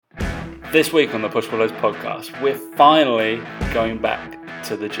This week on the Push Pull Legs podcast, we're finally going back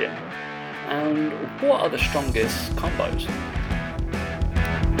to the gym. And what are the strongest combos?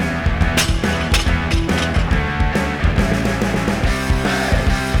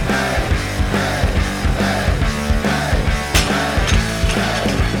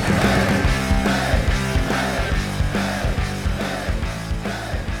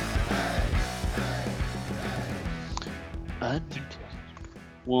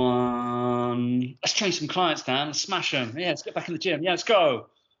 Let's change some clients, Dan. Let's smash them. Yeah, let's get back in the gym. Yeah, let's go.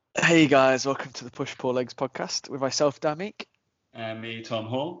 Hey guys, welcome to the Push Pull Legs podcast with myself, Dan Meek. And me, Tom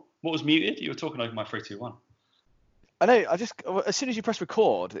Hall. What was muted? You were talking over my 3, 2, 1. I know, as soon as you press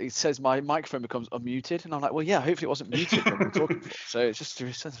record, it says my microphone becomes unmuted, and I'm like, well, yeah, hopefully it wasn't muted when we were talking before. So it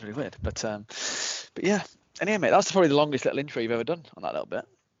sounds really weird. But yeah. Anyway, mate, that's probably the longest little intro you've ever done on that little bit.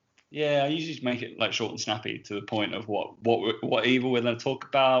 Yeah, I usually just make it like short and snappy to the point of what either we're going to talk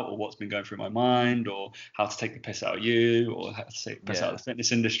about, or what's been going through my mind, or how to take the piss out of you, or how to take the piss out of the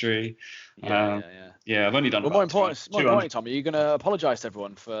fitness industry. Yeah, I've only done. Well, more importantly, Tom, are you going to apologise to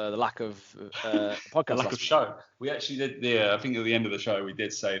everyone for the lack of podcast? The lack of show. We actually did. Yeah, I think at the end of the show we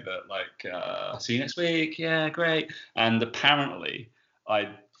did say that, like, see you next week. Yeah, great. And apparently, I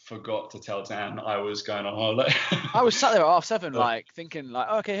forgot to tell Dan I was going on holiday. I was sat there at 7:30, like thinking, like,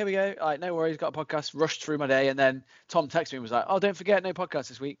 okay, here we go. Like, no worries, got a podcast. Rushed through my day, and then Tom texted me and was like, "Oh, don't forget, no podcast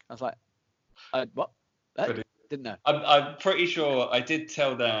this week." I was like, "What? Didn't know." I'm pretty sure I did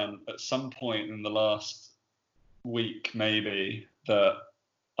tell Dan at some point in the last week, maybe, that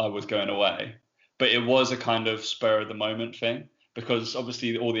I was going away, but it was a kind of spur of the moment thing, because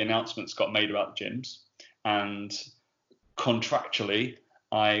obviously all the announcements got made about the gyms, and contractually,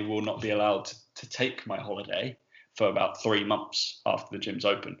 I will not be allowed to take my holiday for about 3 months after the gym's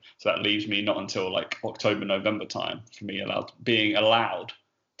open. So that leaves me not until like October, November time for me being allowed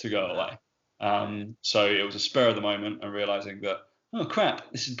to go away. So it was a spur of the moment, and realizing that, oh crap,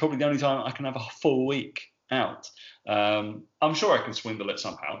 this is probably the only time I can have a full week out. I'm sure I can swindle it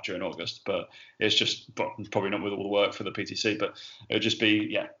somehow during August, but it's just probably not with all the work for the PTC, but it would just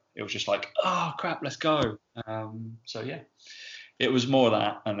be, it was just like, oh crap, let's go. So yeah. It was more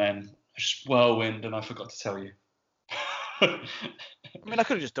that, and then just whirlwind, and I forgot to tell you. I mean, I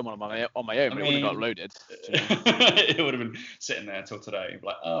could have just done one on my own, but it would have got loaded. It would have been sitting there until today,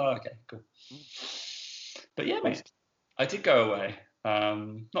 like, oh, okay, cool. But yeah, mate, I did go away.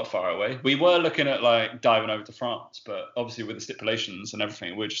 Not far away. We were looking at like diving over to France, but obviously with the stipulations and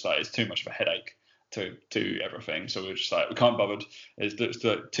everything, we're just like, it's too much of a headache to do everything, so we're just like, we can't bother. There's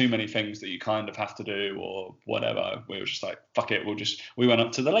too many things that you kind of have to do or whatever. We were just like, fuck it, we went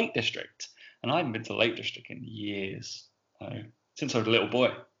up to the Lake District, and I haven't been to the Lake District in years, since I was a little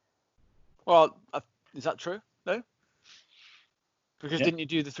boy. Well, is that true? No, because didn't you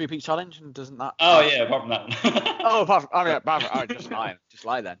do the 3 Peaks challenge, and doesn't that? Oh yeah, apart from that. Apart from just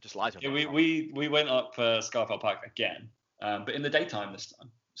lie to yeah, we went up Scarfell Park again, but in the daytime this time.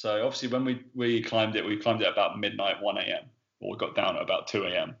 So obviously when we climbed it at about midnight, 1 a.m. Or we got down at about 2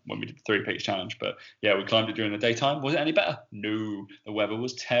 a.m. when we did the 3 Peaks challenge. But yeah, we climbed it during the daytime. Was it any better? No, the weather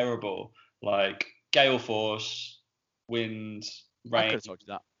was terrible. Like gale force, wind, rain. I could have told you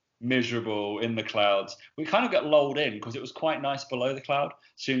that. Miserable in the clouds. We kind of got lulled in because it was quite nice below the cloud.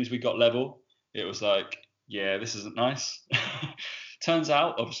 As soon as we got level, it was like, yeah, this isn't nice. Turns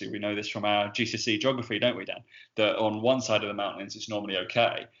out, obviously, we know this from our GCSE geography, don't we, Dan? That on one side of the mountains, it's normally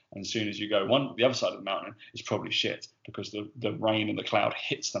okay. And as soon as you go the other side of the mountain, it's probably shit, because the rain and the cloud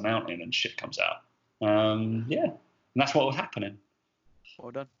hits the mountain and shit comes out. And that's what was happening.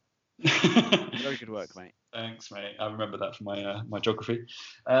 Well done. Very good work, mate. Thanks, mate. I remember that from my geography.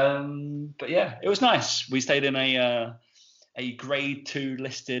 But yeah, it was nice. We stayed in a grade 2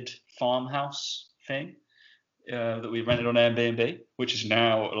 listed farmhouse thing. That we rented on Airbnb, which is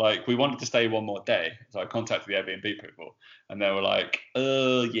now like, we wanted to stay one more day, so I contacted the Airbnb people, and they were like,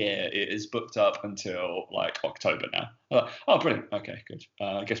 "Oh yeah, it is booked up until like October now." I was like, oh, brilliant. Okay, good.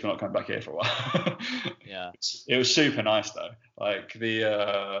 I guess we're not coming back here for a while. Yeah. It was super nice though. Like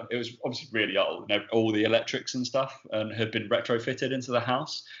it was obviously really old, and all the electrics and stuff and had been retrofitted into the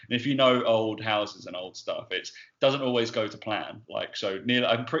house. And if you know old houses and old stuff, it doesn't always go to plan. Like, so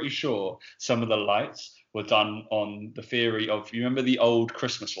I'm pretty sure some of the lights were done on the theory of, you remember the old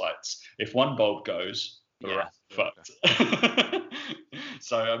Christmas lights? If one bulb goes, fucked.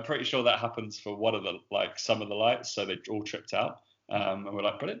 So I'm pretty sure that happens for some of the lights, so they all tripped out. And we're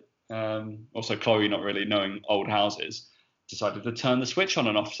like, brilliant. Also, Chloe, not really knowing old houses, decided to turn the switch on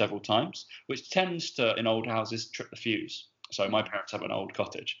and off several times, which tends to, in old houses, trip the fuse. So my parents have an old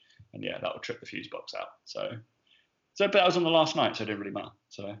cottage, and that will trip the fuse box out. So So, but that was on the last night, so it didn't really matter.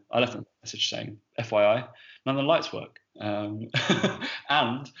 So I left a message saying, FYI, none of the lights work, and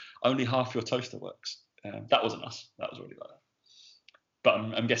only half your toaster works. That wasn't us. That was already like that.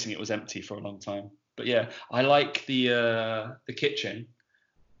 But I'm guessing it was empty for a long time. But yeah, I like the kitchen.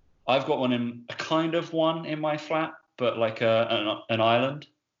 I've got a kind of one in my flat, but like an island.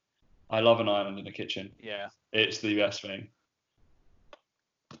 I love an island in the kitchen. Yeah. It's the best thing.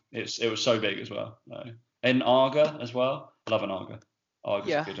 It was so big as well. In Arga as well. Love an Arga.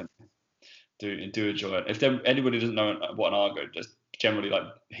 Arga's good. Do enjoy it. If anybody doesn't know what an Arga does, generally like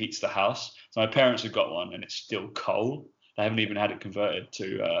heats the house. So my parents have got one and it's still coal. They haven't even had it converted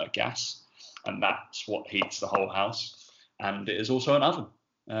to gas, and that's what heats the whole house. And it is also an oven.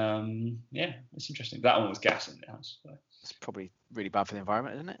 Yeah, it's interesting. That one was gas in the house. So. It's probably really bad for the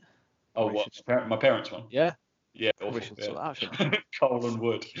environment, isn't it? Oh, what? My parents' one? Yeah. Yeah, awful. Sort that out, shouldn't coal and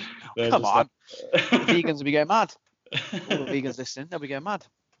wood. Come on. The vegans will be going mad. All the vegans listening, they'll be going mad.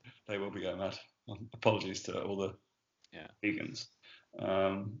 They will be going mad. Apologies to all the vegans.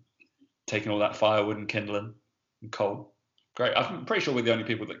 Taking all that firewood and kindling and coal. Great. I'm pretty sure we're the only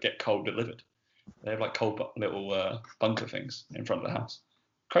people that get coal delivered. They have like coal little bunker things in front of the house.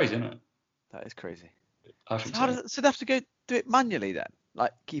 Crazy, isn't it? That is crazy. I think so they have to go do it manually then?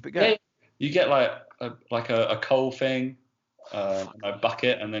 Like keep it going? Yeah. You get like a coal thing, a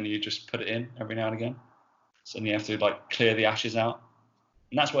bucket, and then you just put it in every now and again. So then you have to like clear the ashes out,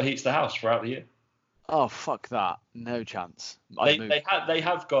 and that's what heats the house throughout the year. Oh fuck that! No chance. They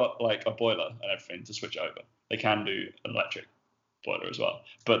have got like a boiler and everything to switch over. They can do an electric boiler as well,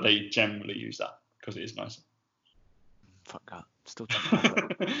 but they generally use that because it is nicer. Fuck that. Still.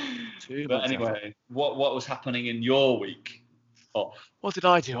 But anyway, what was happening in your week off? What did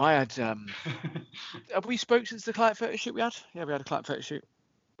I do? I had. Have we spoke since the client photo shoot we had? Yeah, we had a client photo shoot.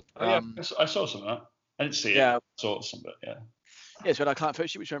 Oh, yeah, I saw some of that. I didn't see it. I saw some of it. Yeah. Yeah, so we had a client photo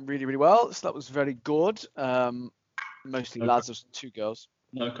shoot which went really, really well. So that was very good. Mostly lads, there's 2 girls.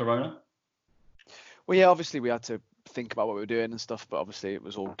 No corona? Well, yeah, obviously we had to think about what we were doing and stuff, but obviously it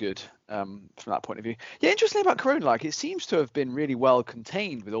was all good from that point of view. Yeah, interesting about corona, like it seems to have been really well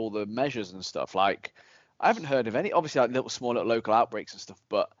contained with all the measures and stuff. Like I haven't heard of any, obviously like small little local outbreaks and stuff,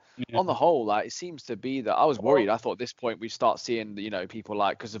 but on the whole, like it seems to be that I was worried. I thought at this point we'd start seeing, people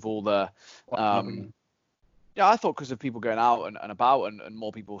like because of all the I thought because of people going out and about and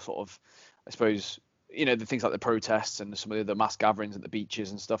more people sort of, I suppose, the things like the protests and some of the mass gatherings at the beaches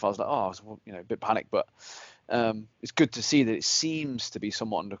and stuff. I was like, I was, a bit panicked, but it's good to see that it seems to be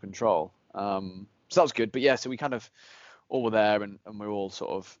somewhat under control. So that was good. But yeah, so we kind of all were there and we're all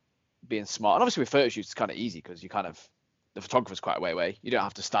sort of being smart. And obviously with photo shoots, it's kind of easy because the photographer's quite a way away. You don't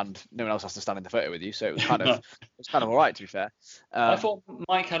have to stand. No one else has to stand in the photo with you. So it was kind of all right, to be fair. I thought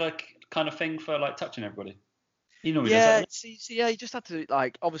Mike had a kind of thing for like touching everybody. He just had to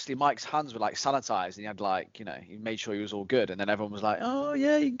obviously Mike's hands were sanitized and he had he made sure he was all good, and then everyone was like, oh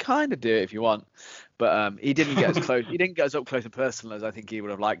yeah, you can kind of do it if you want, but he didn't get as close. He didn't get as up close and personal as I think he would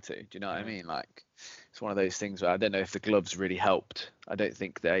have liked to. Do you know what I mean? It's one of those things where I don't know if the gloves really helped. I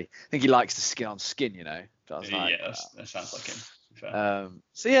think he likes the skin on skin. So I was that sounds like him.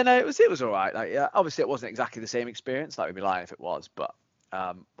 So yeah, no, it was all right. Obviously it wasn't exactly the same experience. We'd be lying if it was, but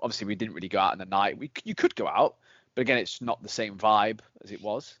obviously we didn't really go out in the night. You could go out. But again, it's not the same vibe as it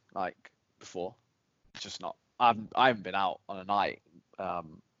was before. It's just not. I haven't been out on a night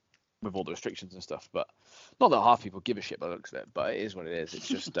with all the restrictions and stuff. But not that half people give a shit by the looks of it. But it is what it is. It's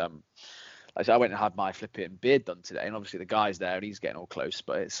just I went and had my flipping beard done today, and obviously the guy's there and he's getting all close.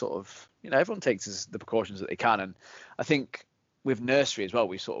 But it's sort of everyone takes the precautions that they can. And I think with nursery as well,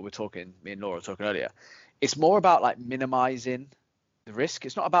 we sort of were talking. Me and Laura were talking earlier. It's more about minimizing the risk.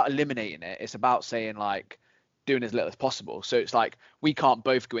 It's not about eliminating it. It's about saying doing as little as possible. So it's we can't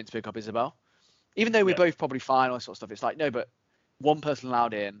both go in to pick up Isabel, even though we're both probably fine, all that sort of stuff. It's no, but one person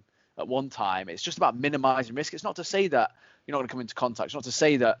allowed in at one time. It's just about minimizing risk. It's not to say that you're not going to come into contact. It's not to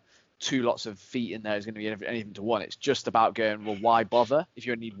say that 2 lots of feet in there is going to be anything to one. It's just about going, well, why bother if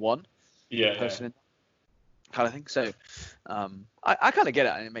you only need one person in, kind of thing. So I kind of get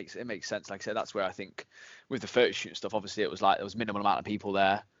it, and it makes sense. Like I said, that's where I think with the photo shoot and stuff, obviously it was there was minimal amount of people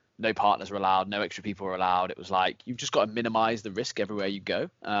there. No partners were allowed, no extra people were allowed. It was you've just got to minimize the risk everywhere you go.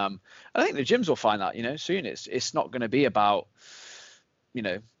 I think the gyms will find that, soon. It's not going to be about,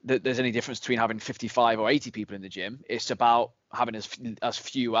 that there's any difference between having 55 or 80 people in the gym. It's about having as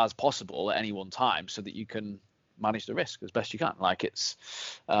few as possible at any one time so that you can manage the risk as best you can.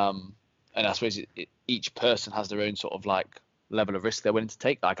 And I suppose each person has their own sort of level of risk they're willing to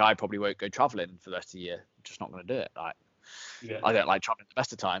take. I probably won't go traveling for the rest of the year. I'm just not going to do it. Yeah. I don't like traveling the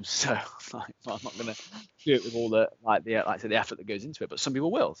best of times, so like, I'm not going to do it with all the the effort that goes into it. But some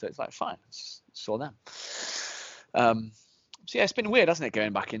people will, so it's like fine, it's all them. So yeah, it's been weird, hasn't it,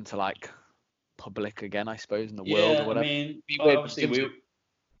 going back into like public again, I suppose, in the world or whatever. I mean, Be weird, obviously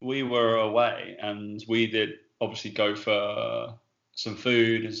we were away and we did obviously go for some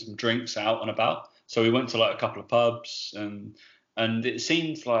food and some drinks out and about. So we went to like a couple of pubs and it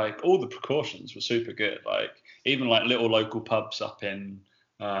seemed like all the precautions were super good. Like even like little local pubs up in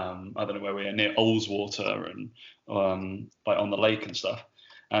I don't know where we are, near Ullswater and like on the lake and stuff.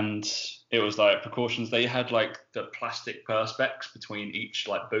 And it was like precautions. They had like the plastic perspex between each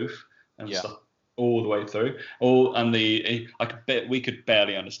like booth and stuff all the way through. We could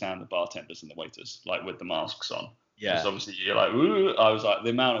barely understand the bartenders and the waiters like with the masks on. Yeah. Because obviously you're like, ooh, I was like, the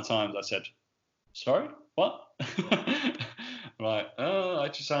amount of times I said, sorry, what? Like, oh, I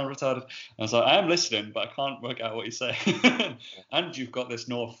just sound retarded. I was like, I am listening, but I can't work out what you say. And you've got this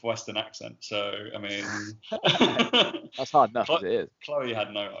northwestern accent, so I mean, that's hard enough as it is. Chloe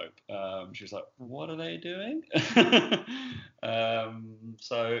had no hope. She was like, what are they doing?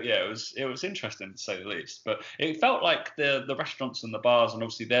 So yeah, it was interesting to say the least. But it felt like the restaurants and the bars, and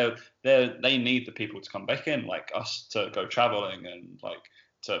obviously they need the people to come back in, like us to go traveling and like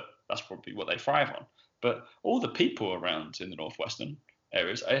that's probably what they thrive on. But all the people around in the northwestern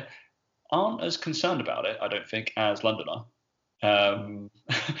areas aren't as concerned about it, I don't think, as London are. I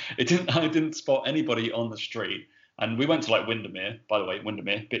didn't spot anybody on the street, and we went to like Windermere. By the way,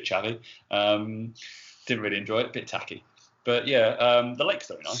 Windermere, bit chatty. Didn't really enjoy it, bit tacky. But yeah, the lake's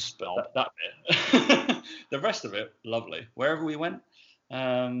very nice, but that bit, the rest of it, lovely. Wherever we went,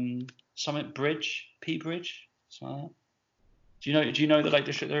 Summit Bridge, P Bridge, something like that. Do you know the Lake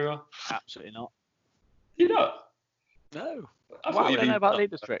District very well? Absolutely not. You know? No. Why would I know about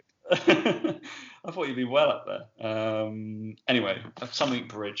Lake District? I thought you'd be well up there. Anyway, something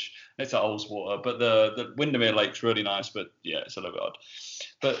bridge. It's at Ullswater, but the Windermere Lake's really nice, but yeah, it's a little bit odd.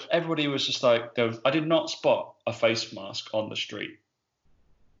 But everybody was just like, I did not spot a face mask on the street,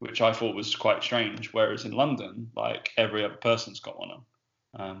 which I thought was quite strange. Whereas in London, like every other person's got one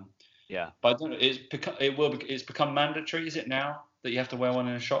on. Yeah. But I don't know. It's become mandatory. Is it now that you have to wear one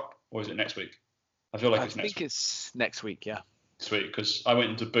in a shop, or is it next week? I feel like it's next week. I think it's next week, yeah. Sweet, because I went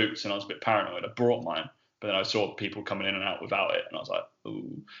into Boots and I was a bit paranoid. I brought mine, but then I saw people coming in and out without it, and I was like,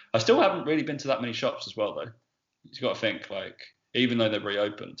 ooh. I still haven't really been to that many shops as well, though. You've got to think, like, even though they're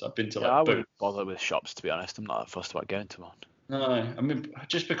reopened, I've been to like. I wouldn't bother with shops, to be honest. I'm not that fussed about going to one. No, I mean,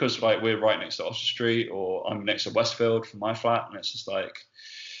 just because like we're right next to Oxford Street, or I'm next to Westfield from my flat, and it's just like,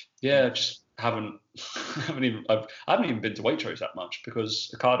 yeah, just I haven't even been to Waitrose that much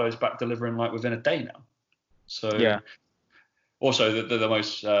because Ocado's back delivering like within a day now. So yeah. Also, the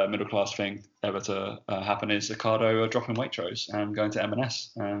most middle class thing ever to happen is Ocado are dropping Waitrose and going to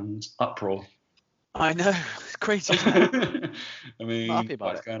M&S and uproar. I know, it's crazy. Isn't it? I mean,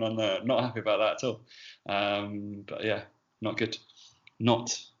 what's going on there? Not happy about that at all. But yeah, not good.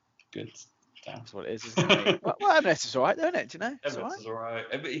 Not good. Damn. That's what it is, isn't it? Well, M&S is all right, don't it? Do you know? M&S is all right.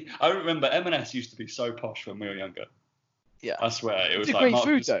 I remember M&S used to be so posh when we were younger. Yeah. I swear. It was like great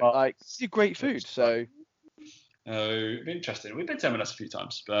food, though. Like, do great food, so... interesting. We've been to M&S a few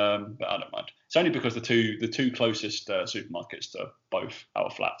times, but I don't mind. It's only because the two closest supermarkets to both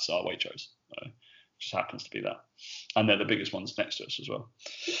our flats are Waitrose. It just happens to be that, and they're the biggest ones next to us as well.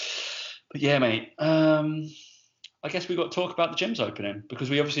 But yeah, mate. I guess we got to talk about the gyms opening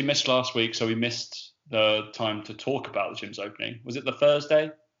because we obviously missed last week, so we missed the time to talk about the gyms opening. Was it the Thursday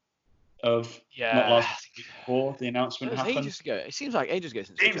of not last week before the announcement happened? Ages ago. It seems like ages ago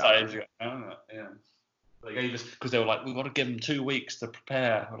since. It seems like ages ago. Yeah. They gave us because they were like, we've got to give them 2 weeks to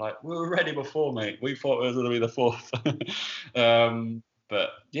prepare. We're like, we were ready before, mate. We thought it was going to be the 4th. But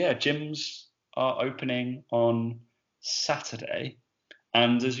yeah, gyms are opening on Saturday,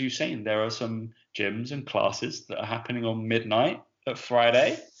 and as you've seen, there are some gyms and classes that are happening on midnight at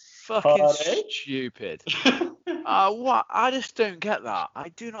Friday. Fucking stupid. What? I just don't get that. I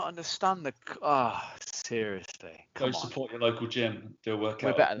do not understand the. Seriously. Go support your local gym. Do a workout.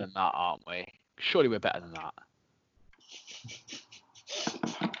 We're better than that, aren't we? Surely we're better than that.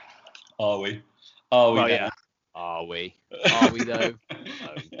 Are we? Are we? Well, yeah. Are we? Are we though?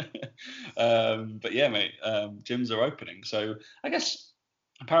 No. But yeah, mate. Gyms are opening, so I guess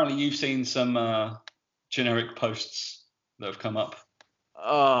apparently you've seen some generic posts that have come up.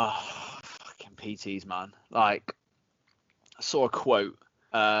 Oh, fucking PTs, man! Like, I saw a quote.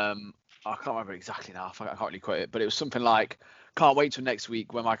 I can't remember exactly now. I can't really quote it, but it was something like, "Can't wait till next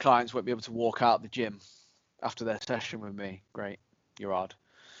week when my clients won't be able to walk out the gym after their session with me." Great, you're odd.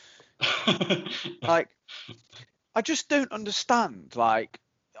 Like, I just don't understand. Like,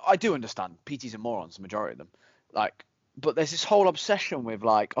 I do understand PTs are morons, the majority of them. Like, but there's this whole obsession with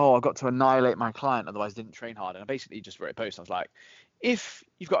like, oh, I've got to annihilate my client, otherwise I didn't train hard. And I basically just wrote a post. I was like, if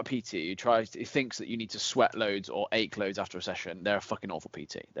you've got a PT who thinks that you need to sweat loads or ache loads after a session, they're a fucking awful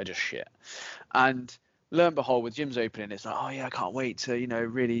PT. They're just shit. And lo and behold, with gyms opening, it's like, oh yeah, I can't wait to,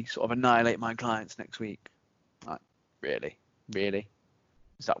 really sort of annihilate my clients next week. Like, really?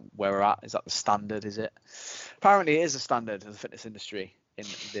 Is that where we're at? Is that the standard? Is it? Apparently, it is a standard of the fitness industry in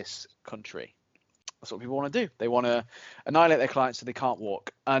this country. That's what people want to do. They want to annihilate their clients so they can't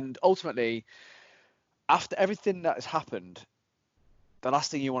walk. And ultimately, after everything that has happened, the last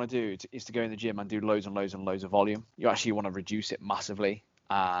thing you want to do is to go in the gym and do loads and loads and loads of volume. You actually want to reduce it massively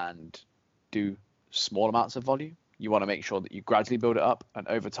and do small amounts of volume. You want to make sure that you gradually build it up, and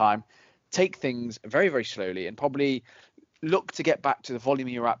over time take things very, very slowly, and probably look to get back to the volume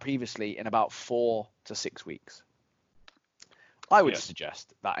you were at previously in about 4 to 6 weeks. I would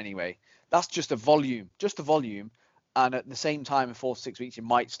suggest that anyway. That's just a volume. And at the same time, in 4 to 6 weeks, you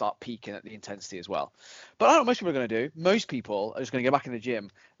might start peaking at the intensity as well. But I don't know what most people are going to do. Most people are just going to go back in the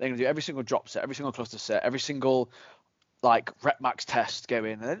gym. They're going to do every single drop set, every single cluster set, every single like rep max test go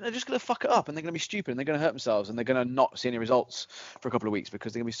in, and they're just going to fuck it up, and they're going to be stupid, and they're going to hurt themselves, and they're going to not see any results for a couple of weeks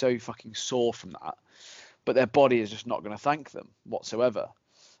because they're going to be so fucking sore from that. But their body is just not going to thank them whatsoever.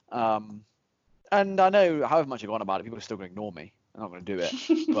 And I know however much I go on about it, people are still going to ignore me. They're not going to do it.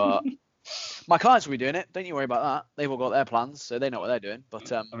 But my clients will be doing it. Don't you worry about that. They've all got their plans, so they know what they're doing.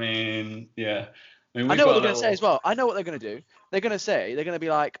 But I mean, yeah. I know what they're going to say as well. I know what they're going to do. They're going to be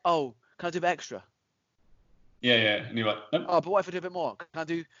like, oh, can I do a bit extra? Yeah. And you're like, nope. Oh, but what if I do a bit more? Can I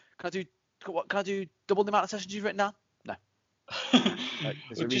do double the amount of sessions you've written down? No.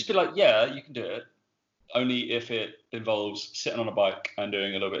 Just be like, yeah, you can do it. Only if it involves sitting on a bike and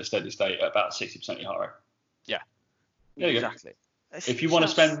doing a little bit of steady state at about 60% of your heart rate. Yeah. There you exactly. Go. If you want to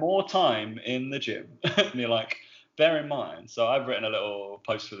spend more time in the gym, and you're like, bear in mind. So I've written a little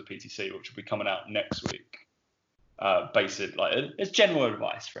post for the PTC, which will be coming out next week. Basic, like it's general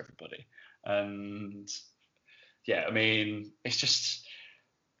advice for everybody. And yeah, I mean, it's just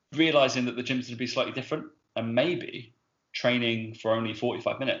realizing that the gym's going to be slightly different, and maybe training for only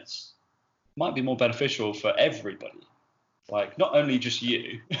 45 minutes might be more beneficial for everybody. Like, not only just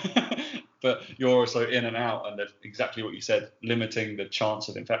you, but you're also in and out, and exactly what you said, limiting the chance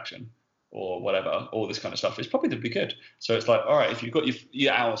of infection or whatever, all this kind of stuff is probably going to be good. So it's like, all right, if you've got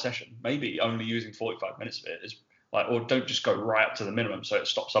your hour session, maybe only using 45 minutes of it is like, or don't just go right up to the minimum so it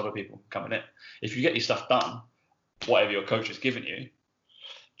stops other people coming in. If you get your stuff done, whatever your coach has given you,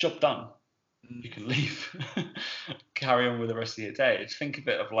 job done. You can leave, carry on with the rest of your day. Just think of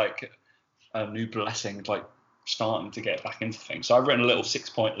it of like a new blessing, like starting to get back into things. So I've written a little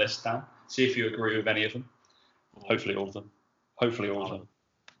 6-point list down. See if you agree with any of them. Hopefully all of them.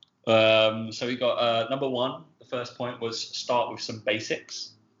 So we got number 1. The first point was start with some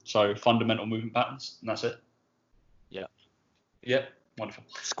basics. So fundamental movement patterns, and that's it. Yeah, wonderful.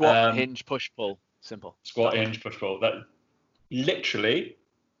 Squat, hinge, push, pull. Simple. Squat, hinge, push, pull. That literally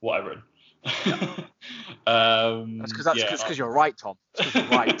what I wrote. That's because you're right, Tom. That's because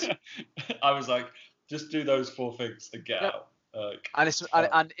you're right. I was like, just do those 4 things and get out.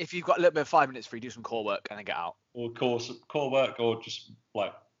 And if you've got a little bit of 5 minutes free, do some core work and then get out. Or core work, or just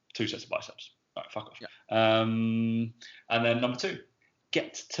like 2 sets of biceps. Right, fuck off. Yeah. And then number 2,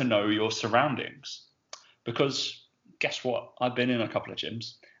 get to know your surroundings. Because guess what? I've been in a couple of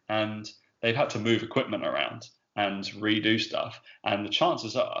gyms and they've had to move equipment around and redo stuff. And the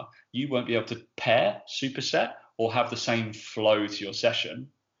chances are you won't be able to pair, superset, or have the same flow to your session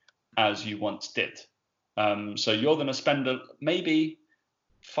as you once did. So you're going to spend maybe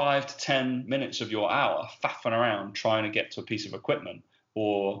 5 to 10 minutes of your hour faffing around trying to get to a piece of equipment,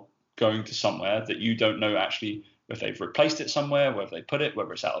 or going to somewhere that you don't know actually if they've replaced it somewhere, whether they put it,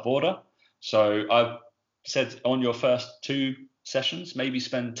 whether it's out of order. So I've said on your first 2 sessions, maybe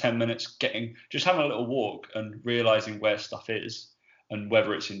spend 10 minutes just having a little walk and realizing where stuff is and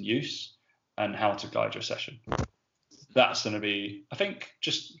whether it's in use and how to guide your session. That's going to be, I think,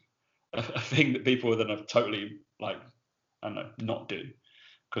 just a thing that people are going to totally, like, I don't know, not do,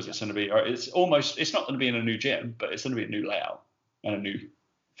 because it's going to be, it's not going to be in a new gym, but it's going to be a new layout and a new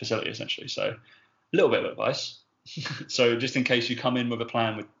facility essentially. So a little bit of advice. So just in case you come in with a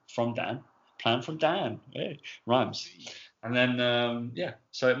plan from Dan, hey, rhymes. And then,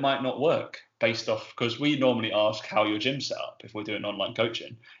 so it might not work based off, because we normally ask how your gym's set up if we're doing online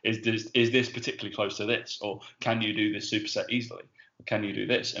coaching. Is this particularly close to this? Or can you do this superset easily? Or can you do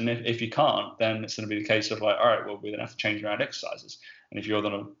this? And if you can't, then it's going to be the case of like, all right, well, we're going to have to change around exercises. And if you're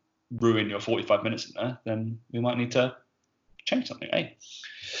going to ruin your 45 minutes in there, then we might need to change something.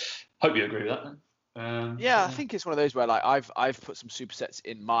 Hope you agree with that then. I think it's one of those where like I've put some supersets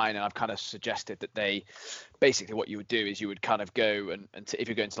in mine, and I've kind of suggested that they basically, what you would do is you would kind of go and if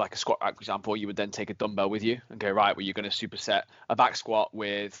you're going to like a squat rack, for example, you would then take a dumbbell with you and go, right, well, you're going to superset a back squat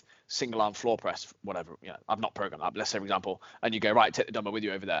with single arm floor press, whatever. I've not programmed that, but let's say, for example, and you go, right, take the dumbbell with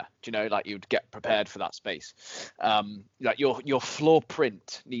you over there. Do you know, like you'd get prepared for that space. Like your floor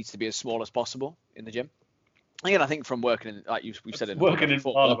print needs to be as small as possible in the gym. Again, I think from working in, like we've said, working in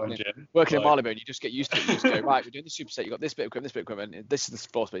Marylebone, in Marylebone, you just get used to it. You just go, right, we're doing this superset. You got this bit of equipment, this bit of equipment. And this is the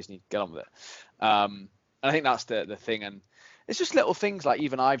floor space. You need to get on with it. And I think that's the thing. And it's just little things like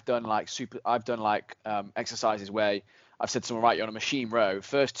even I've done exercises where I've said to someone, right, you're on a machine row.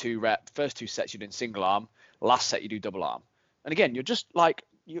 First two sets you're doing single arm. Last set you do double arm. And again, you're just like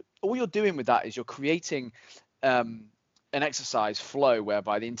all you're doing with that is you're creating an exercise flow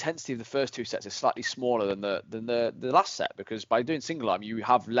whereby the intensity of the first two sets is slightly smaller than the last set, because by doing single arm you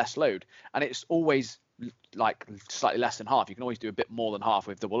have less load, and it's always like slightly less than half. You can always do a bit more than half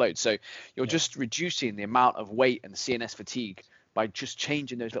with double load, so you're just reducing the amount of weight and CNS fatigue by just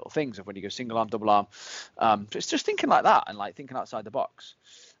changing those little things of when you go single arm, double arm. So it's just thinking like that and like thinking outside the box.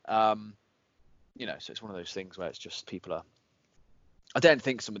 So it's one of those things where it's just I don't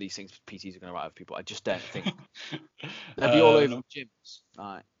think some of these things PTs are going to write over people. I just don't think. They'll be all over gyms.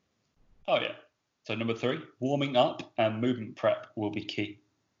 All right. Oh, yeah. So number 3, warming up and movement prep will be key.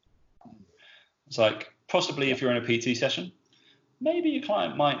 It's like possibly if you're in a PT session, maybe your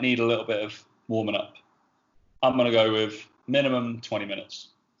client might need a little bit of warming up. I'm going to go with minimum 20 minutes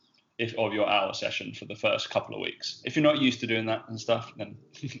of your hour session for the first couple of weeks. If you're not used to doing that and stuff, then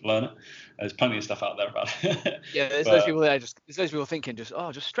learn it. There's plenty of stuff out there about it. Yeah, there's those people there. There's those people thinking just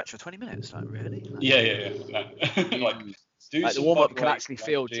stretch for 20 minutes. Like really? Like, yeah. No. Like the warm up can actually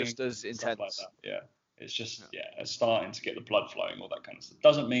feel just as intense. Like that. Yeah, it's just it's starting to get the blood flowing, all that kind of stuff.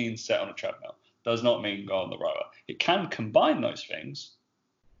 Doesn't mean sit on a treadmill. Does not mean go on the rower. It can combine those things,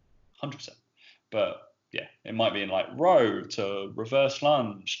 100%. But yeah, it might be in like row to reverse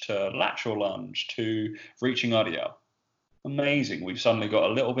lunge to lateral lunge to reaching RDL. Amazing. We've suddenly got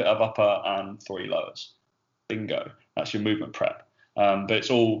a little bit of upper and 3 lowers. Bingo. That's your movement prep. But it's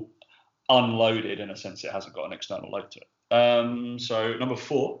all unloaded in a sense. It hasn't got an external load to it. So number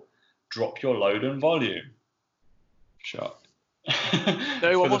 4, drop your load and volume. Shock.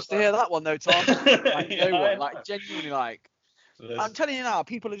 No one wants to hear that one though, Tom. Like, no one. Like genuinely, like. I'm telling you now,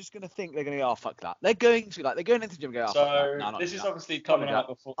 people are just going to think they're going to go, oh, fuck that. They're going into the gym and go, oh, fuck that. No, this is obviously coming out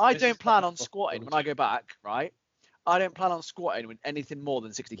before. I don't plan on squatting when I go back, right? I don't plan on squatting with anything more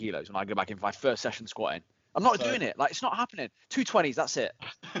than 60 kilos when I go back in for my first session squatting. I'm not doing it. Like, it's not happening. 220s, that's it.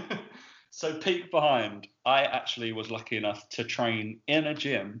 So peek behind, I actually was lucky enough to train in a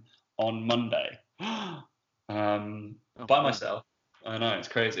gym on Monday by myself. I know, it's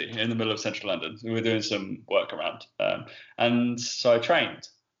crazy. In the middle of central London. We were doing some work around. And so I trained.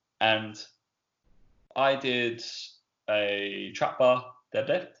 And I did a trap bar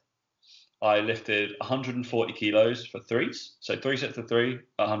deadlift. I lifted 140 kilos for 3s. So 3 sets of 3,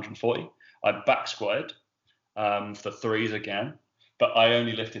 140. I back squatted for 3s again. But I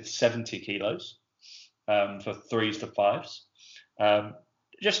only lifted 70 kilos for 3s to 5s.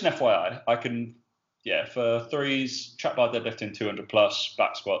 Just an FYI, I can... Yeah, for 3s, trap bar deadlifting 200 plus,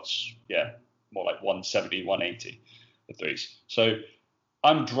 back squats, more like 170, 180 for 3s. So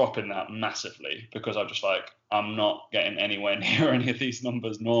I'm dropping that massively because I'm not getting anywhere near any of these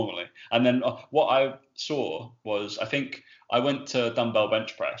numbers normally. And then what I saw was, I think I went to dumbbell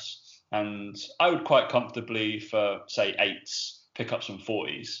bench press and I would quite comfortably for say 8s pick up some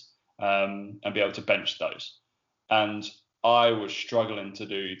 40s and be able to bench those. And I was struggling to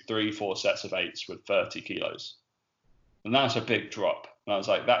do 3-4 sets of 8s with 30 kilos. And that's a big drop. And I was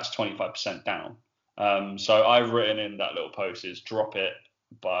like, that's 25% down. So I've written in that little post is drop the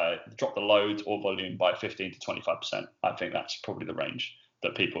load or volume by 15 to 25%. I think that's probably the range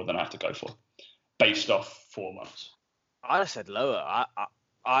that people are going to have to go for based off 4 months. I said lower.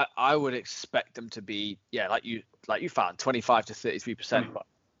 I would expect them to be, like you found 25 to 33%.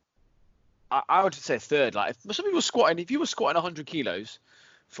 I would say a third. Like if some people squatting, if you were squatting 100 kilos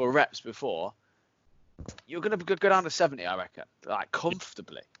for reps before, you're gonna go down to 70, I reckon, like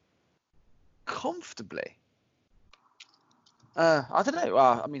comfortably. I don't know.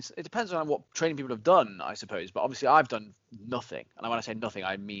 I mean, it depends on what training people have done, I suppose. But obviously, I've done nothing, and when I say nothing,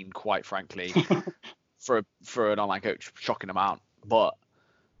 I mean quite frankly, for an online coach, shocking amount. But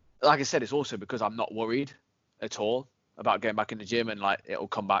like I said, it's also because I'm not worried at all about going back in the gym and like it'll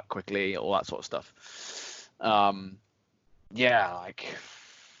come back quickly, all that sort of stuff.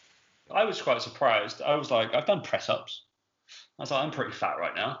 I was quite surprised. I was like, I've done press ups. I was like, I'm pretty fat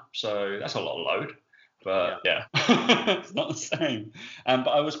right now, so that's a lot of load. But yeah, it's not the same. But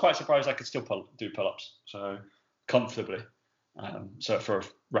I was quite surprised I could still do pull ups, so comfortably. So for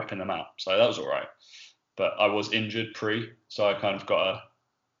repping them out, so that was all right. But I was injured so I kind of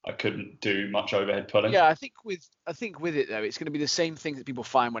I couldn't do much overhead pulling. Yeah, I think with it though, it's going to be the same thing that people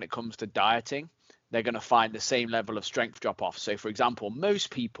find when it comes to dieting. They're going to find the same level of strength drop off. So, for example, most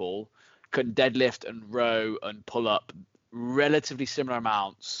people can deadlift and row and pull up relatively similar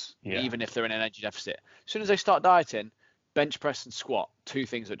amounts, even if they're in an energy deficit. As soon as they start dieting, bench press and squat, two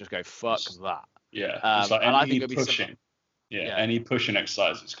things that just go fuck that. Yeah, it's like and I think it'll be pushing. Yeah, any pushing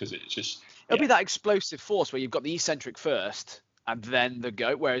exercises, because it's just it'll be that explosive force where you've got the eccentric first and then the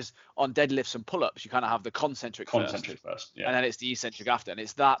go. Whereas on deadlifts and pull-ups, you kind of have the concentric first, yeah. And then it's the eccentric after. And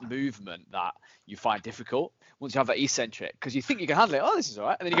it's that movement that you find difficult once you have that eccentric, because you think you can handle it. Oh, this is all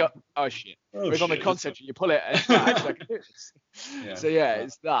right. And then you go, oh, shit. Whereas on the concentric, you pull it and actually I can do this. So,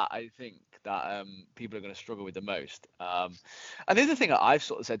 it's that, I think, that people are going to struggle with the most. And the other thing that I've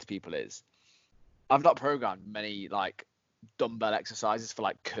sort of said to people is, I've not programmed many, like, dumbbell exercises for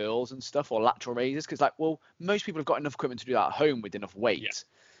like curls and stuff, or lateral raises, because like, well, most people have got enough equipment to do that at home with enough weight.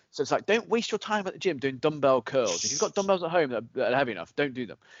 So it's like, don't waste your time at the gym doing dumbbell curls. If you've got dumbbells at home that are heavy enough, don't do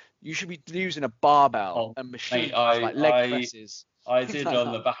them. You should be using a barbell and machines, like leg presses. I did like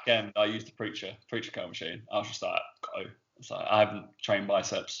on the back end. I used the preacher curl machine. I was just like, go. It's like, I haven't trained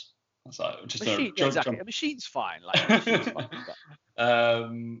biceps. It's like just exactly. A machine's fine. Like a machine's fine.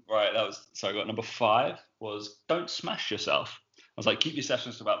 Right, so I got number 5 was don't smash yourself. I was like, keep your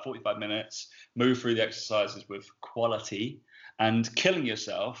sessions to about 45 minutes, move through the exercises with quality, and killing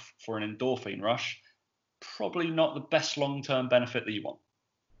yourself for an endorphin rush, probably not the best long-term benefit that you want.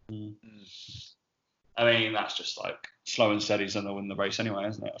 I mean, that's just like slow and steady's gonna win the race anyway,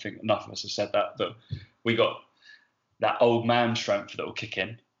 isn't it? I think enough of us have said that we got that old man strength that will kick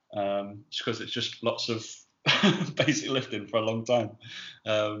in, because it's just lots of basic lifting for a long time.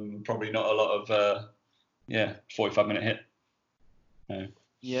 Probably not a lot of 45-minute hit. No.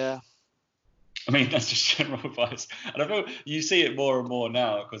 Yeah. I mean, that's just general advice. And I feel you see it more and more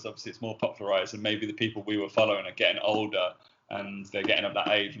now, because obviously it's more popularized, and maybe the people we were following are getting older and they're getting up that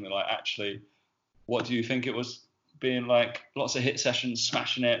age, and they're like, actually, what do you think it was? Being like lots of hit sessions,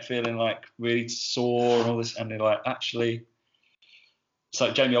 smashing it, feeling like really sore and all this, and they're like, actually. So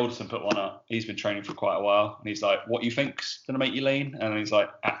Jamie Alderton put one up. He's been training for quite a while, and he's like, "What you think's gonna make you lean?" And he's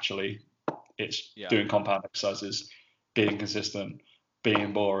like, "Actually, it's doing compound exercises, being consistent,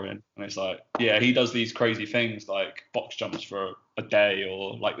 being boring." And it's like, yeah, he does these crazy things like box jumps for a day,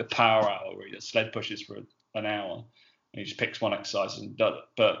 or like the power hour where he does sled pushes for an hour. And he just picks one exercise and does it.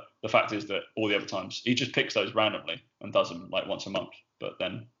 But the fact is that all the other times he just picks those randomly and does them like once a month. But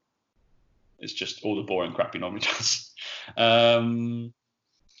then it's just all the boring crap he normally does.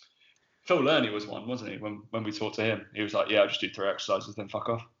 Phil Lerney was one, wasn't he? When we talked to him, he was like, "Yeah, I'll just do 3 exercises, then fuck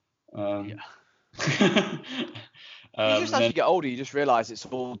off." You just as you get older, you just realise it's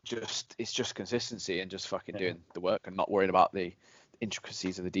just consistency and just fucking doing the work and not worrying about the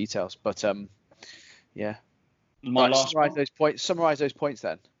intricacies of the details. But summarize those points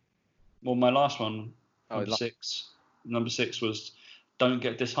then. Well, my last one, number 6 was don't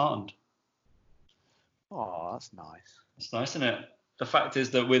get disheartened. Oh, that's nice. It's nice, isn't it? The fact is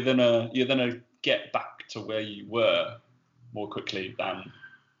that you're gonna get back to where you were more quickly than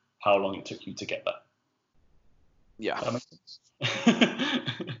how long it took you to get there. Yeah. That makes sense.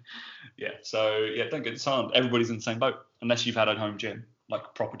 So don't get disheartened. Everybody's in the same boat, unless you've had a home gym, like a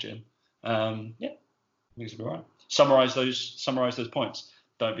proper gym. Things will be all right. Summarize those points.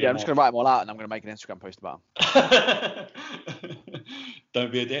 Don't be. I'm just gonna write them all out, and I'm gonna make an Instagram post about them.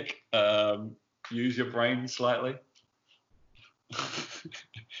 Don't be a dick. Use your brain slightly.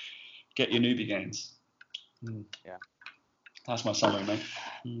 Get your newbie gains. Yeah. That's my summary, mate.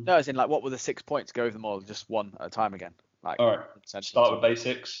 No, as in, like, what were the 6 points? Go over them all just one at a time again. Like, all right. Start with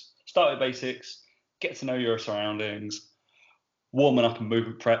basics. Get to know your surroundings. Warming up and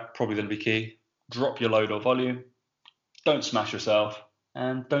movement prep, probably going to be key. Drop your load or volume. Don't smash yourself.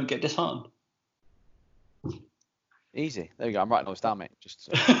 And don't get disheartened. Easy. There you go. I'm writing all this down, mate. Just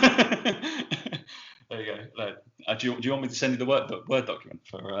so. There you go. Do you want me to send you the Word document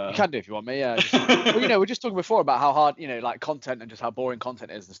for? You can do if you want me. Yeah. Well, we're just talking before about how hard, like content and just how boring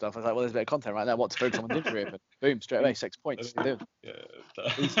content is and stuff. I was like, well, there's a bit of content right there. What to focus on the injury, but boom, straight away, 6 points. Yeah.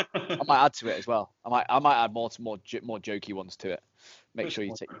 I might add to it as well. I might add more jokey ones to it. Make sure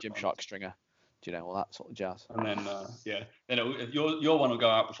you take your Gymshark stringer. All that sort of jazz. And then then your one will go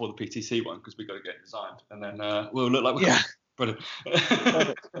out before the PTC one because we got to get it designed, and then we'll look like Brilliant.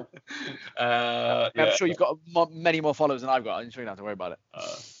 Perfect. I'm Yeah. sure you've got many more followers than I've got. I'm sure you don't have to worry about it.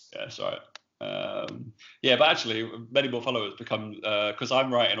 Yeah, sorry. Yeah, but actually, many more followers become because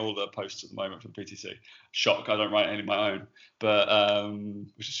I'm writing all the posts at the moment for the PTC. Shock, I don't write any of my own, but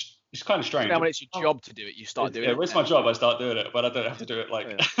which is it's kind of strange. So now when it's your job to do it, you start doing it. Yeah, when it's my job, I start doing it, but I don't have to do it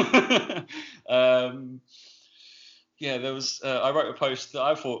like. Yeah, there was. I wrote a post that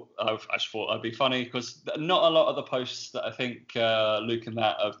I just thought I'd be funny because not a lot of the posts that I think Luke and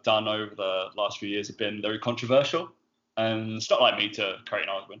that have done over the last few years have been very controversial, and it's not like me to create an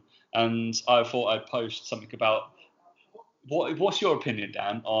argument. And I thought I'd post something about what's your opinion,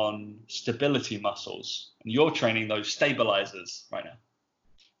 Dan, on stability muscles, and you're training those stabilizers right now.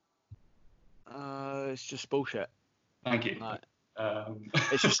 It's just bullshit. Thank you. Like,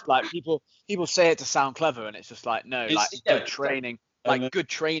 it's just like people say it to sound clever, and it's just like no, like good training, good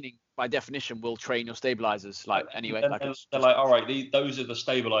training by definition will train your stabilizers. Like anyway, they're like, all right, those are the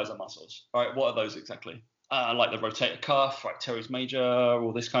stabilizer muscles. All right, what are those exactly? Like the rotator cuff, like teres major,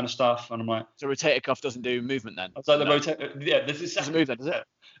 all this kind of stuff. And I'm like, so rotator cuff doesn't do movement then? So the rotator, yeah, this is doesn't move then, does it?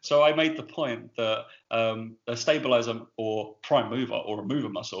 So I made the point that a stabilizer or prime mover or a mover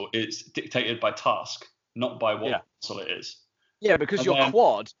muscle is dictated by task, not by what muscle it is. Yeah, because your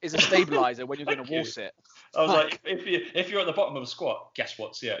quad is a stabilizer when you're doing a wall sit. I was like, if you're at the bottom of a squat, guess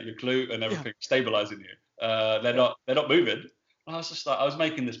what? Yeah, your glute and everything stabilizing you. They're not moving. And I was just like, I was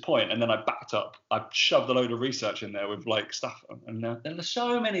making this point, and then I backed up. I shoved a load of research in there with like stuff, and there's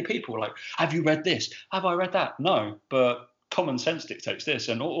so many people like, have you read this? Have I read that? No, but common sense dictates this,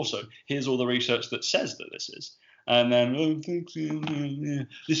 and also here's all the research that says that this is. And then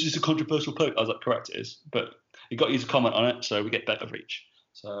this is a controversial post. I was like, correct, it is, but you got you to comment on it, so we get better reach.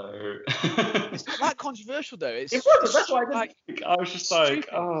 So it's not that controversial though. It was. That's why I was just like,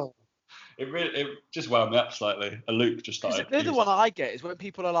 oh. It just wound me up slightly. A Luke just started. The other one I get is when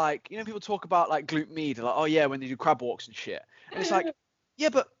people are like, people talk about like glute med, like, oh yeah, when they do crab walks and shit, and it's like, yeah,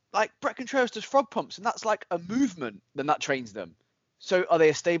 but like Brett Contreras does frog pumps, and that's like a movement, then that trains them. So are they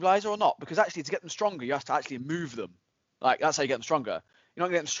a stabilizer or not? Because actually, to get them stronger, you have to actually move them. Like that's how you get them stronger. You're not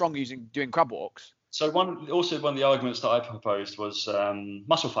going to get them stronger doing crab walks. So one of the arguments that I proposed was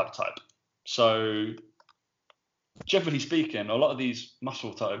muscle fiber type. So generally speaking, a lot of these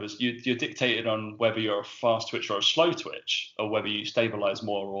muscle fibers, you're dictated on whether you're a fast twitch or a slow twitch, or whether you stabilize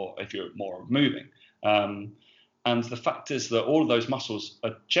more or if you're more moving. And the fact is that all of those muscles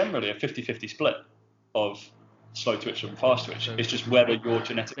are generally a 50-50 split of slow twitch and fast twitch. It's just whether you're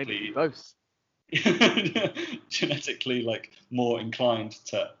genetically both genetically like more inclined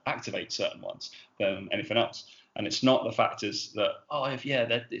to activate certain ones than anything else. And it's not the fact is that,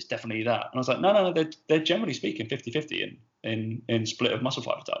 it's definitely that. And I was like, no, they're generally speaking 50-50 in split of muscle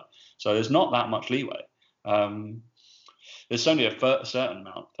fiber type. So there's not that much leeway. There's only a certain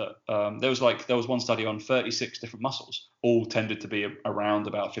amount that there was one study on 36 different muscles, all tended to be around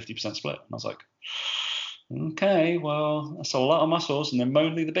about 50% split. And I was like, okay, well, that's a lot of muscles, and they're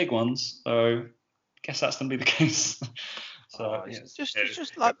only the big ones. So I guess that's going to be the case. So it's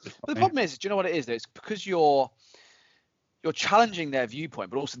just like, but the problem is, do you know what it is? It's because you're challenging their viewpoint,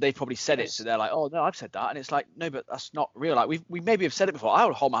 but also they've probably said it, so they're like, oh no, I've said that, and it's like, no, but that's not real. Like we maybe have said it before. I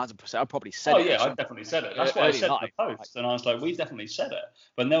would hold my hands up and say I've probably said it. Oh yeah, I definitely said it. That's what I said in the post, and I was like, we definitely said it.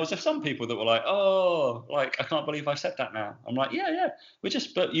 But there was just some people that were like, oh, like I can't believe I said that now. I'm like, yeah,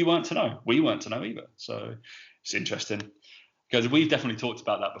 but you weren't to know. We weren't to know either. So it's interesting. Because we've definitely talked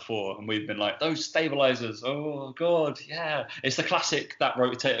about that before, and we've been like, those stabilizers, oh god, yeah. It's the classic, that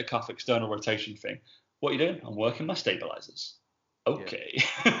rotator cuff external rotation thing. What are you doing? I'm working my stabilizers. Okay.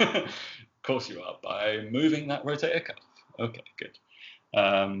 Yeah. Of course you are, by moving that rotator cuff. Okay, good.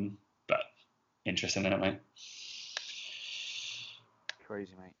 But interesting, isn't it, mate?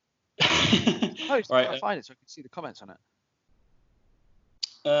 Crazy, mate. Post, right, I find it so I can see the comments on it.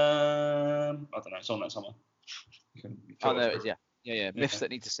 I don't know, it's on there somewhere. Oh, there it is, yeah. Myths that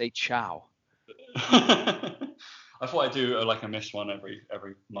need to say ciao. I thought I'd do a myth one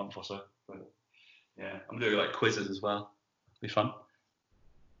every month or so. But yeah, I'm doing like quizzes as well. It'll be fun.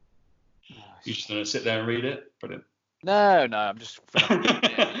 You just gonna sit there and read it? Brilliant. No, I'm just. Don't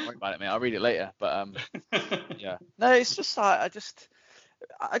worry about it, mate. I'll read it later. But yeah. No, it's just like I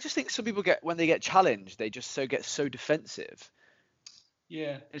just think some people when they get challenged, they just get so defensive.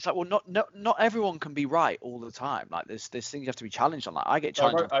 Yeah. It's like, well, not everyone can be right all the time. Like there's things you have to be challenged on. Like I get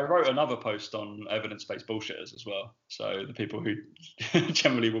challenged. I wrote another post on evidence-based bullshitters as well. So the people who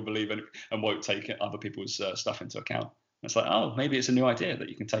generally will believe in and won't take other people's stuff into account. It's like, oh, maybe it's a new idea that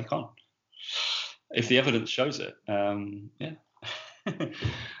you can take on if the evidence shows it. Yeah.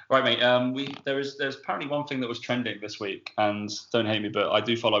 Right, mate. There's apparently one thing that was trending this week, and don't hate me, but I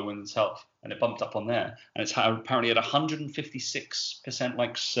do follow Women's Health, and it bumped up on there, and it's apparently at 156%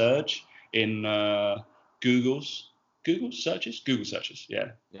 like surge in Google searches,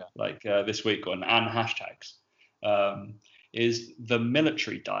 yeah. Like this week on and hashtags, is the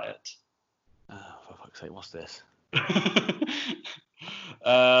military diet. Oh, for fuck's sake, what's this? Right,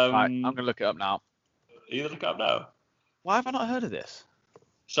 I'm gonna look it up now. Are you gonna look it up now? Why have I not heard of this?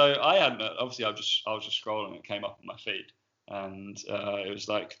 So I hadn't. Obviously, I was just scrolling. It came up on my feed, and it was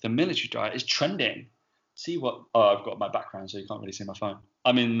like the military diet is trending. See what? Oh, I've got my background, so you can't really see my phone.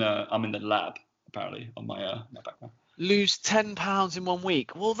 I'm in the lab apparently on my background. Lose 10 pounds in 1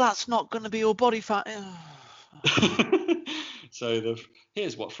 week. Well, that's not going to be your body fat. So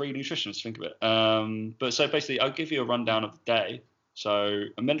here's what free nutritionists think of it. But so basically, I'll give you a rundown of the day. So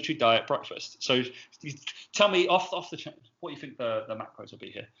a military diet breakfast. So you tell me off the chat what you think the macros will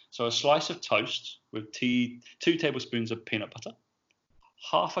be here. So a slice of toast with 2 tablespoons of peanut butter,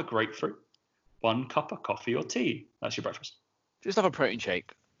 half a grapefruit, 1 cup of coffee or tea. That's your breakfast. Just have a protein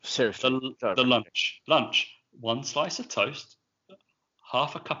shake. Seriously. The lunch. 1 slice of toast,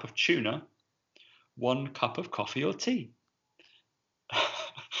 half a cup of tuna, 1 cup of coffee or tea.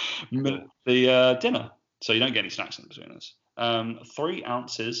 The dinner. So you don't get any snacks in between this. 3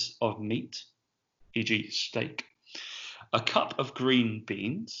 ounces of meat, e.g. steak, a cup of green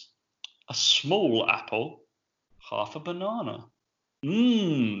beans, a small apple, half a banana.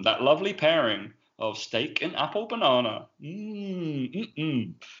 That lovely pairing of steak and apple banana.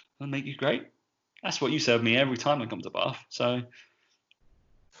 That'll make you great. That's what you serve me every time I come to Bath. So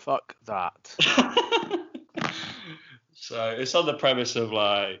fuck that. So it's on the premise of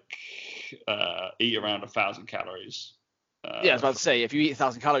like eat around 1,000 calories. Yeah, I was about to say, if you eat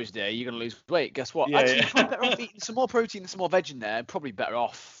 1,000 calories a day, you're going to lose weight. Guess what? Yeah, Actually, yeah. you're probably better off eating some more protein and some more veg in there. Probably better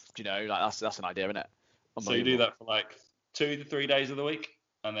off, like that's an idea, isn't it? So you do that for like 2 to 3 days of the week,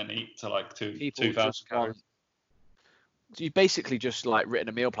 and then eat to like 2,000 calories. So you've basically just like written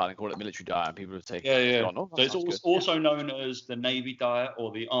a meal plan and called it military diet, and people would take it. Oh, so it's also known as the Navy diet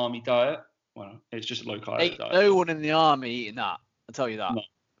or the Army diet. Well, it's just a low calorie diet. No one in the Army eating that. I'll tell you that.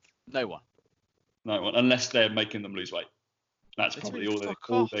 No one. No one, unless they're making them lose weight. That's probably all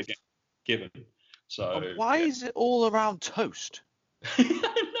they get given. So why is it all around toast?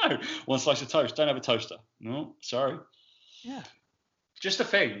 No, 1 slice of toast. Don't have a toaster. No, sorry. Yeah. Just a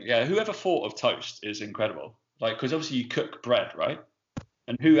thing. Yeah, whoever thought of toast is incredible. Like, because obviously you cook bread, right?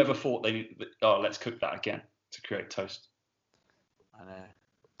 And whoever thought let's cook that again to create toast. I know.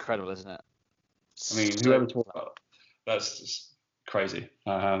 Incredible, isn't it? I mean, whoever thought that? That's just crazy.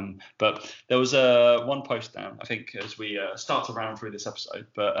 But there was one post down, I think, as we start to round through this episode.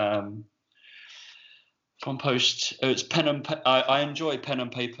 But one post, it's I enjoy pen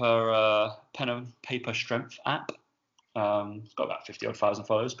and paper strength app. He's got about 50,000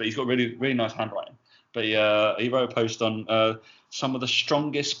 followers, but he's got really, really nice handwriting. But he wrote a post on some of the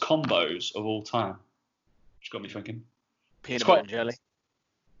strongest combos of all time, which got me thinking. Peanut butter and jelly.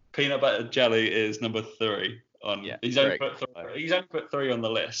 Peanut butter jelly is number 3 on. Yeah, he's only put 3 on the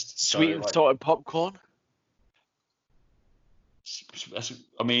list. Sweet and salted popcorn.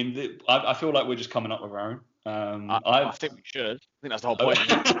 I mean, I feel like we're just coming up with our own. I think we should. I think that's the whole point.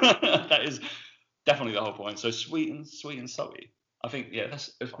 That is definitely the whole point. So sweet and salty. I think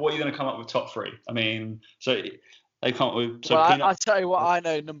that's what are you going to come up with top 3? I mean, so they come up with. So well, I tell you what, I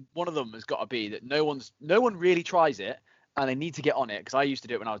know one of them has got to be that no one really tries it, and they need to get on it because I used to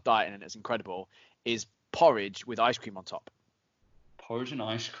do it when I was dieting and it's incredible. Is porridge with ice cream on top. Porridge and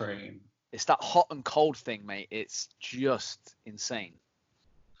ice cream. It's that hot and cold thing, mate. It's just insane.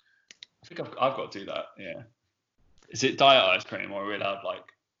 I think I've got to do that. Yeah. Is it diet ice cream or are we allowed like?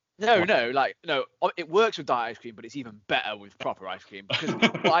 No. It works with diet ice cream, but it's even better with proper ice cream. Because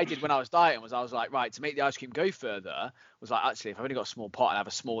what I did when I was dieting was I was like, right, to make the ice cream go further, was like actually if I've only got a small pot and I have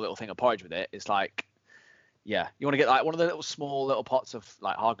a small little thing of porridge with it, it's like, yeah, you want to get like one of the little pots of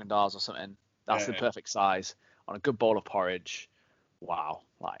like Haagen-Dazs or something. That's the perfect size on a good bowl of porridge. Wow,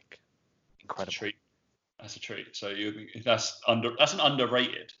 like incredible. That's a treat. So that's an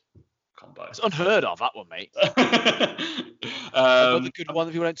underrated combo. It's unheard of, that one, mate. Another good one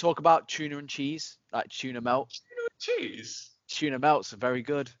that people don't talk about: tuna and cheese, like tuna melt. Tuna and cheese. Tuna melts are very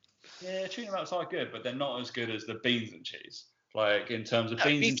good. Yeah, tuna melts are good, but they're not as good as the beans and cheese. Like in terms of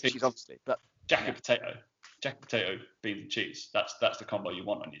beans and cheese, obviously, but jacket potato, beans and cheese. That's the combo you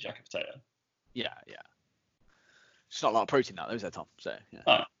want on your jacket potato. Yeah. It's not a lot of protein now, is there, Tom? So yeah.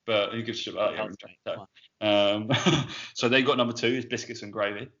 No, but who gives a shit about that? So they got number 2 is biscuits and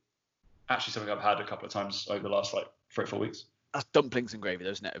gravy. Actually, something I've had a couple of times over the last like 3 or 4 weeks. That's dumplings and gravy,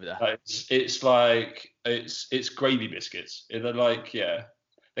 though, isn't it, over there? It's like it's gravy biscuits. They're like they're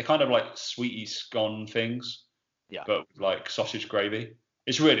kind of like sweetie scone things. Yeah. But with like sausage gravy.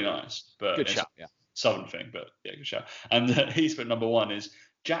 It's really nice. But Good it's shout, yeah. Southern thing, but yeah, good shout. And he's put number 1 is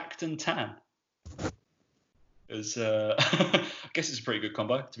jacked and tan. I guess it's a pretty good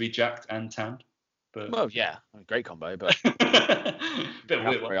combo to be jacked and tanned. But Well, yeah, great combo, but bit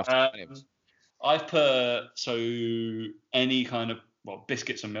weird. very often, I've put any kind of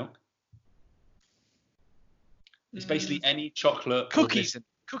biscuits and milk. It's basically any chocolate. Cookies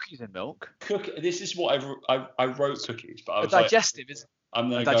and milk. This is what I wrote cookies, but I was digestive like, is. I'm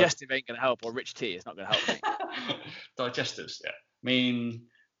gonna digestive ain't gonna help, or rich tea is not gonna help me. Digestives, yeah. I mean,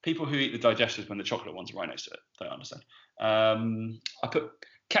 people who eat the digestives when the chocolate ones are right next to it don't understand. I put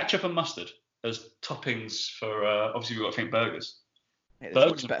ketchup and mustard as toppings for obviously we've got to think burgers. Mate,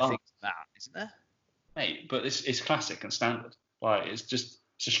 there's much better things than that, isn't there? Mate, but it's classic and standard. Like it's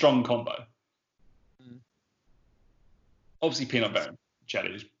a strong combo. Obviously peanut butter and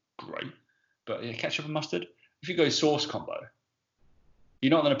jelly is great, but yeah, ketchup and mustard. If you go sauce combo, you're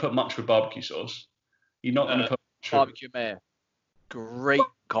not going to put much with barbecue sauce. You're not going to put barbecue mayo. Great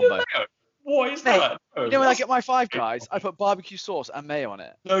combo. What is that? You know when I get my Five Guys, I put barbecue sauce and mayo on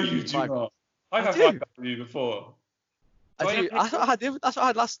it. No, you do not. I've had Five Guys with you before. I do. That's what I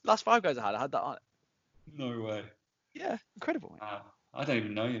had last Five Guys I had that on it. No way. Yeah, incredible. I don't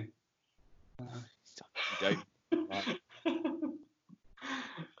even know you. You don't. Right.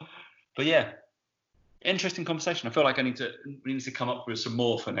 But yeah, interesting conversation. I feel like we need to come up with some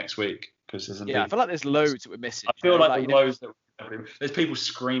more for next week because there's. I feel like there's loads that we're missing. I feel like there's loads that there's people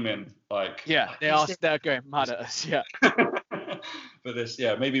screaming like. Yeah, they're going mad at us. Yeah. But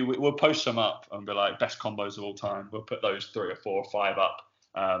maybe we'll post some up and be like best combos of all time. We'll put those 3 or 4 or 5 up,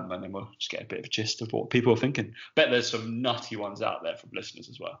 and then we'll just get a bit of a gist of what people are thinking. Bet there's some nutty ones out there from listeners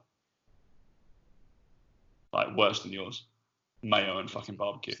as well. Like worse than yours, mayo and fucking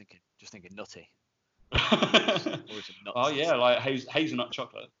barbecue. Just thinking nutty. Oh yeah, like hazelnut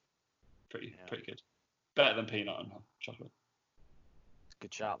chocolate. Pretty good. Better than peanut and chocolate. It's a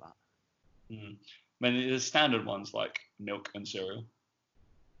good shout that. I mean, there's standard ones like milk and cereal.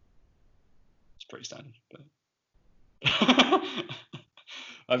 It's pretty standard, but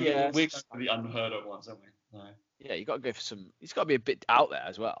we're going for the unheard of ones, aren't we? No. Yeah, you got to go for some. It's got to be a bit out there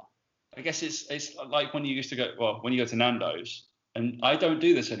as well. I guess it's like when you used to go. When you go to Nando's, and I don't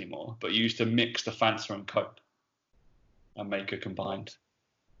do this anymore, but you used to mix the Fanta and Coke and make a combined.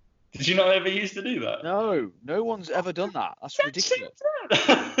 Did you not ever used to do that? No one's ever done that. That's ridiculous.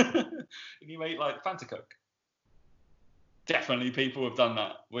 And you make like Fanta Coke. Definitely people have done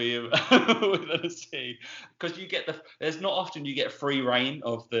that. We're going to see because you get there's not often you get free reign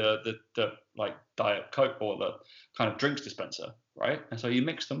of the like Diet Coke or the kind of drinks dispenser, right? And so you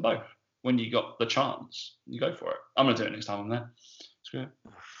mix them both when you got the chance. You go for it. I'm gonna do it next time I'm there. Screw it.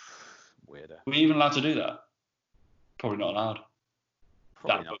 Weirder. Are we even allowed to do that? Probably not allowed.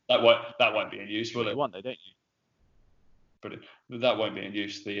 That won't be in use, will it? You want though, don't you? But that won't be in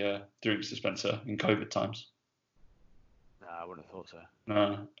use. The drinks dispenser in COVID times. No, I wouldn't have thought so.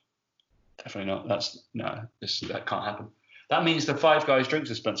 No, definitely not. That can't happen. That means the Five Guys drinks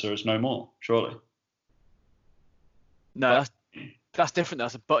dispenser is no more, surely. No, that's different.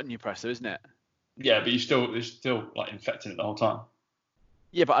 That's a button you press, though, isn't it? Yeah, but you're still like infecting it the whole time.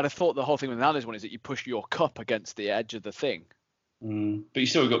 Yeah, but I'd have thought the whole thing with the Nando's one is that you push your cup against the edge of the thing. But you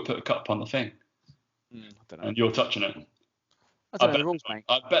still got to put a cup on the thing. I don't know. And you're touching it. I don't know the rules, mate.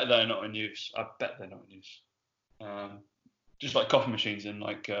 I bet they're not in use. Just like coffee machines in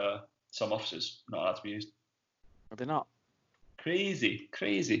like some offices, not allowed to be used. Are they not? Crazy.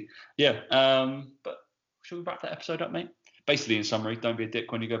 Yeah. But should we wrap that episode up, mate? Basically, in summary, don't be a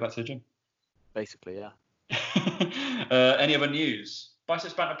dick when you go back to the gym. Basically, yeah. Any other news?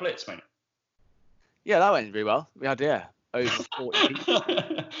 Biceps Banter Blitz, mate. Yeah, that went really well. We had over 40 people.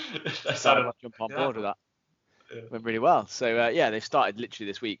 Decided to jump on board with that. Yeah. Went really well. So they've started literally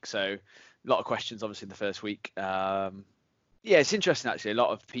this week. So a lot of questions, obviously, in the first week. It's interesting actually. A lot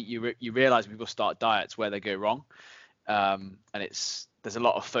of you realise when people start diets where they go wrong, and there's a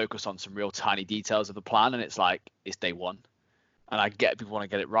lot of focus on some real tiny details of the plan, and it's like it's day one, and I get people want to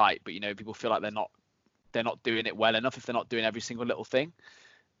get it right, but people feel like they're not doing it well enough if they're not doing every single little thing,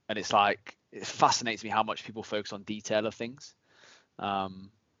 and it's like it fascinates me how much people focus on detail of things,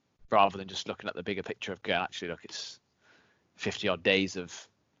 rather than just looking at the bigger picture of going, actually, look, it's 50 odd days of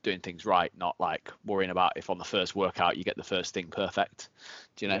doing things right, not like worrying about if on the first workout you get the first thing perfect.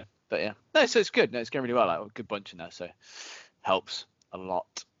 Do you know? Yeah. But yeah, no, so it's good. No, it's going really well. Like a good bunch in there, so helps a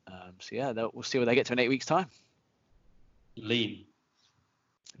lot. We'll see where they get to in 8 weeks' time. Lean.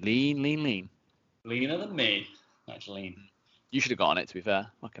 Lean. Leaner than me. That's lean. You should have got on it, to be fair.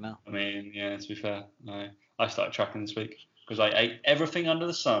 Fucking hell. I mean, yeah, to be fair, I started tracking this week because I ate everything under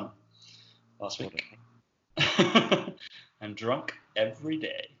the sun last week. And drunk every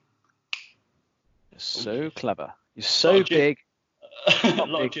day. You're so clever. You're so big.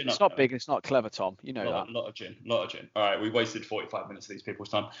 It's not big and it's not clever, Tom. You know that. Lot of gin. All right, we wasted 45 minutes of these people's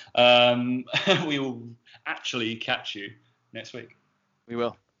time. We will actually catch you next week. We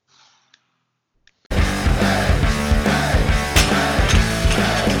will.